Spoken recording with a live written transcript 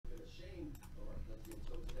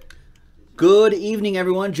Good evening,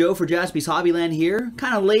 everyone. Joe for Jaspys Hobbyland here.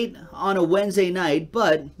 Kind of late on a Wednesday night,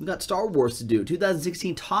 but we got Star Wars to do.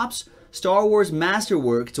 2016 Topps Star Wars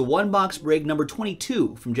Masterwork. It's a one-box break, number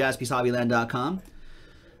 22 from JaspysHobbyland.com.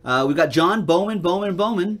 We've got John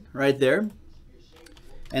Bowman right there.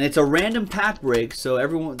 And it's a random pack break,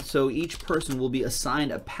 so each person will be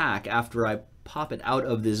assigned a pack after I pop it out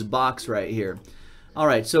of this box right here. All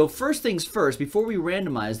right, so first things first, before we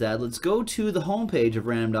randomize that, let's go to the homepage of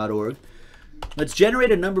random.org. Let's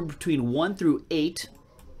generate a number between 1 through 8.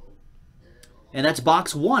 And that's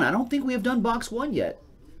box 1. I don't think we have done box 1 yet.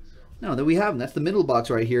 No, that we haven't. That's the middle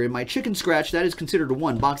box right here. In my chicken scratch, that is considered a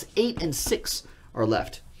 1. Box 8 and 6 are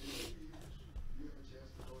left.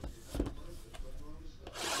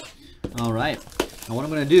 All right. Now what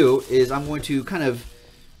I'm going to do is I'm going to kind of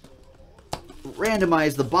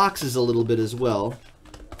randomize the boxes a little bit as well.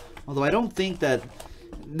 Although I don't think that...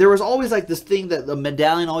 There was always like this thing that the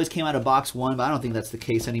medallion always came out of box 1, but I don't think that's the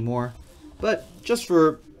case anymore. But just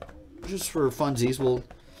for funsies, we'll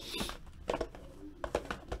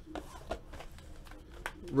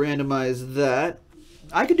randomize that.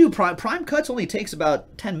 I could do prime cuts. Only takes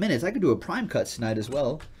about 10 minutes. I could do a prime cuts tonight as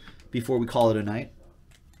well before we call it a night.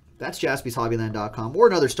 That's JaspysHobbyland.com or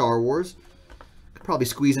another Star Wars. Could probably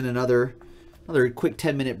squeeze in another quick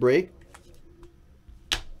 10-minute break.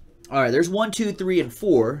 All right, there's 1, 2, 3, and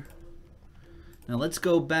 4. Now let's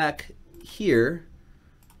go back here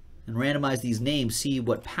and randomize these names, see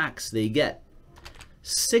what packs they get.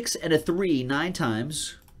 6 and a 3, 9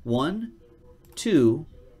 times. 1, 2,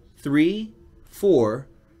 3, 4,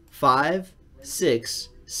 5, 6,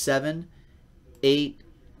 7, 8,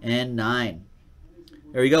 and 9.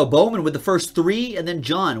 There you go. Bowman with the first 3, and then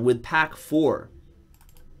John with pack 4.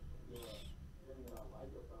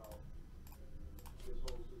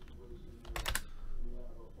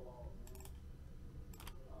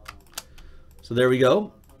 So there we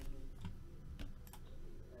go.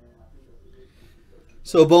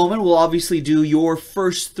 So Bowman will obviously do your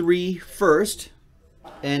first 3 first,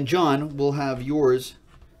 and John will have yours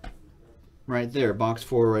right there, box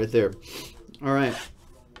 4 right there. All right.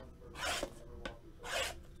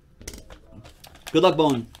 Good luck,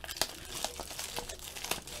 Bowman.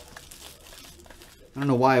 I don't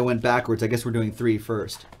know why I went backwards. I guess we're doing 3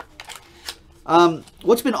 first.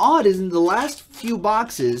 What's been odd is in the last few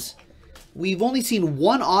boxes, we've only seen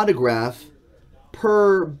 1 autograph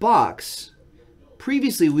per box.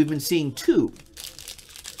 Previously, we've been seeing 2,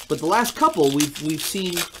 but the last couple we've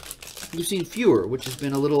seen fewer, which has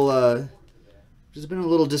been a little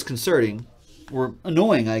disconcerting or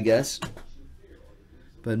annoying, I guess.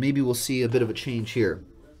 But maybe we'll see a bit of a change here.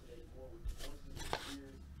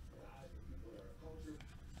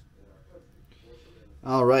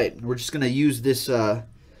 All right, we're just going to use this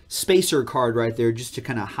spacer card right there just to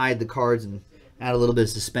kind of hide the cards and add a little bit of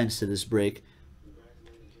suspense to this break.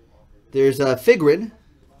 There's Figrin.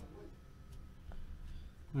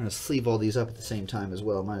 I'm going to sleeve all these up at the same time as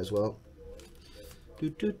well. Might as well.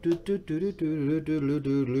 Obi-Wan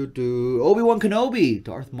Kenobi.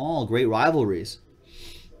 Darth Maul. Great rivalries.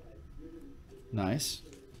 Nice.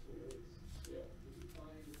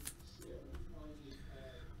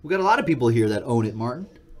 We got a lot of people here that own it, Martin.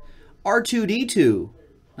 R2-D2.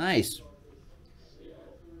 Nice.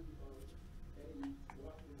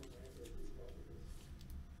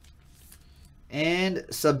 And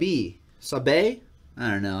Sabe? I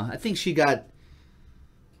don't know. I think she got...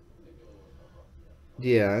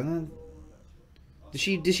 Yeah.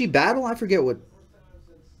 Did she battle? I forget what...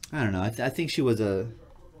 I don't know. I think she was a...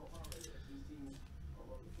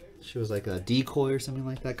 She was like a decoy or something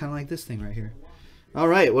like that. Kind of like this thing right here. All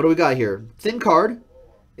right. What do we got here? Thin card.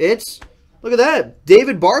 It's... Look at that.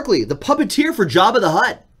 David Barkley, the puppeteer for Jabba the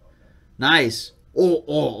Hutt. Nice.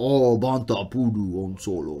 Oh, banta pudu on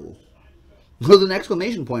solo. With an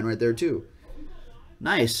exclamation point right there, too.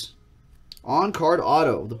 Nice. On-card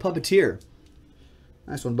auto, the puppeteer.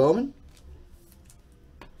 Nice one, Bowman.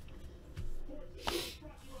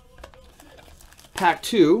 Pack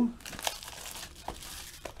 2.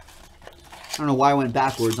 I don't know why I went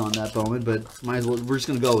backwards on that, Bowman, but might as well. We're just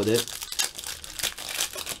going to go with it.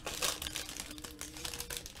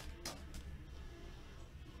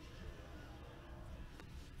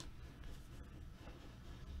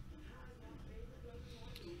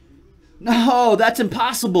 No, that's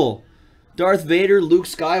impossible. Darth Vader, Luke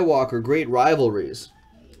Skywalker, great rivalries.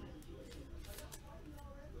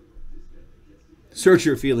 Search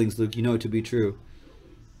your feelings, Luke. You know it to be true.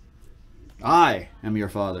 I am your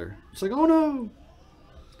father. It's like, oh no.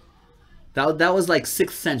 That was like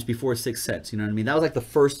Sixth Sense before Sixth Sense. You know what I mean? That was like the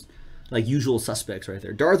first like usual suspects right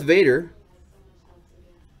there. Darth Vader.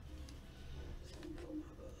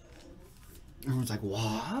 Everyone's like,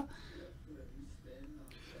 what?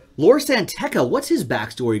 Lor Santeca, what's his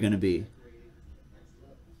backstory going to be?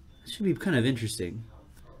 This should be kind of interesting.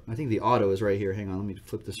 I think the auto is right here. Hang on, let me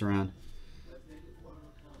flip this around.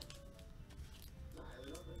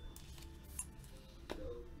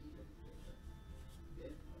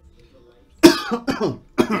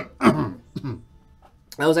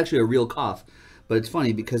 That was actually a real cough, but it's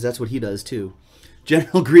funny because that's what he does too.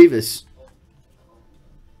 General Grievous.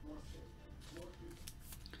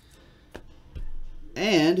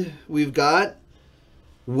 And we've got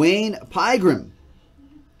Wayne Pygram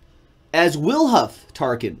as Wilhuff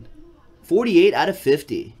Tarkin. 48 out of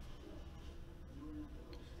 50.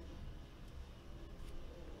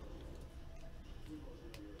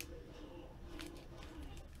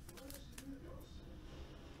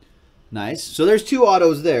 Nice. So there's 2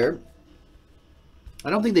 autos there. I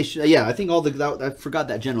don't think they should. Yeah, I think all the. I forgot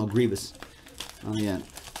that General Grievous on the end.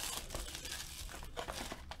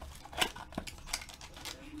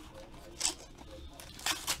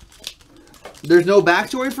 There's no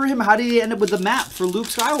backstory for him. How did he end up with the map for Luke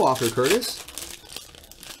Skywalker, Curtis?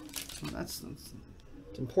 Well, that's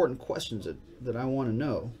important questions that I want to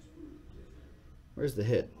know. Where's the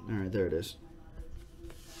hit? All right, there it is.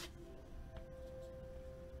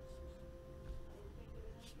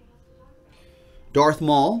 Darth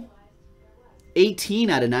Maul, 18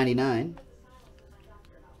 out of 99.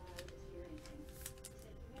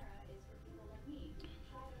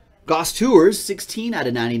 Goss Tours, 16 out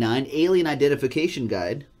of 99. Alien Identification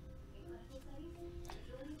Guide.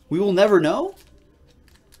 We will never know?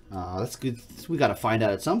 That's good. We got to find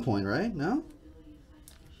out at some point, right? No?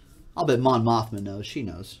 I'll bet Mon Mothma knows. She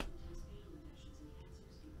knows.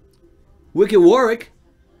 Wicked Warwick.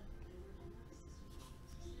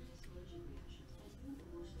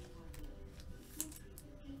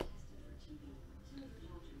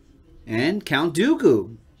 And Count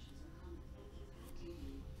Dooku.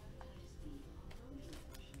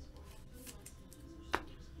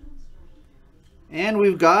 And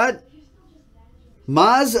we've got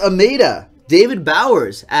Maz Ameda, David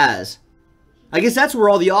Bowers as. I guess that's where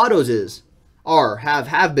all the autos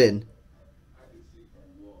have been.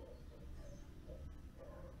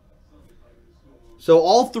 So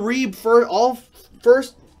all three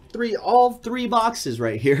boxes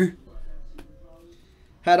right here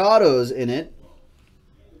had autos in it.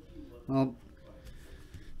 Well,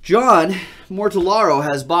 John Mortellaro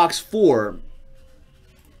has box 4.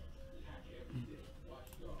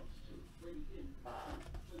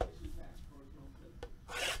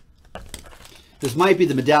 This might be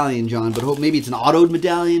the medallion, John, but maybe it's an autoed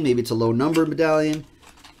medallion. Maybe it's a low number medallion.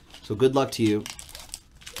 So good luck to you.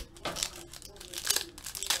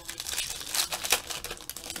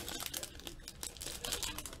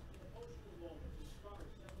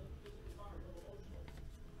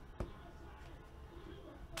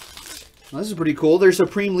 Well, this is pretty cool. There's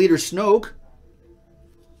Supreme Leader Snoke.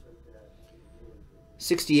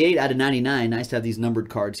 68 out of 99. Nice to have these numbered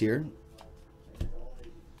cards here.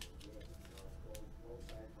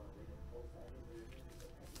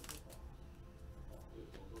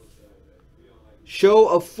 Show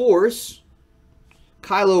of Force.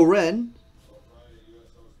 Kylo Ren.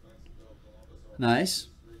 Nice.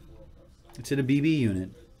 It's in a BB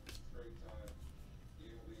unit.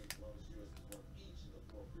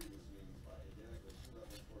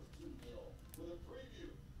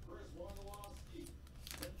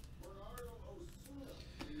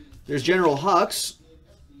 There's General Hux,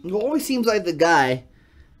 who always seems like the guy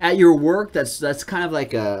at your work that's kind of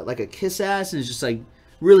like a kiss ass and is just like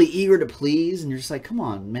really eager to please, and you're just like, come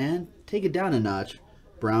on, man, take it down a notch.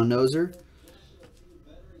 Brown Noser.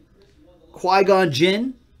 Qui-Gon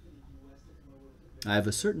Jinn. I have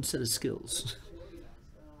a certain set of skills.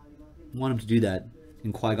 I want him to do that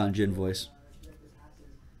in Qui-Gon Jinn voice.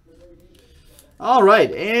 All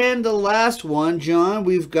right, and the last one, John,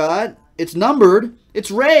 we've got, it's numbered.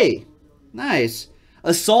 It's Rey. Nice.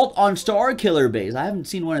 Assault on Star Killer Base. I haven't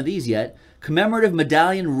seen one of these yet. Commemorative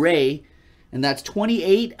Medallion Rey. And that's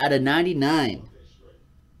 28 out of 99.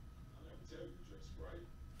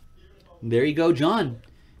 There you go, John.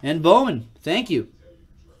 And Bowman. Thank you.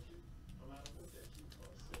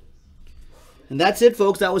 And that's it,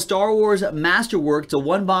 folks. That was Star Wars Masterwork. It's a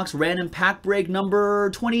one-box random pack break number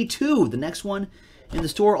 22. The next one in the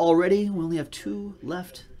store already. We only have 2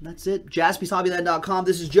 left. That's it. JaspysHobbyland.com.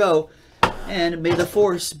 This is Joe, and may the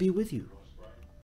Force be with you.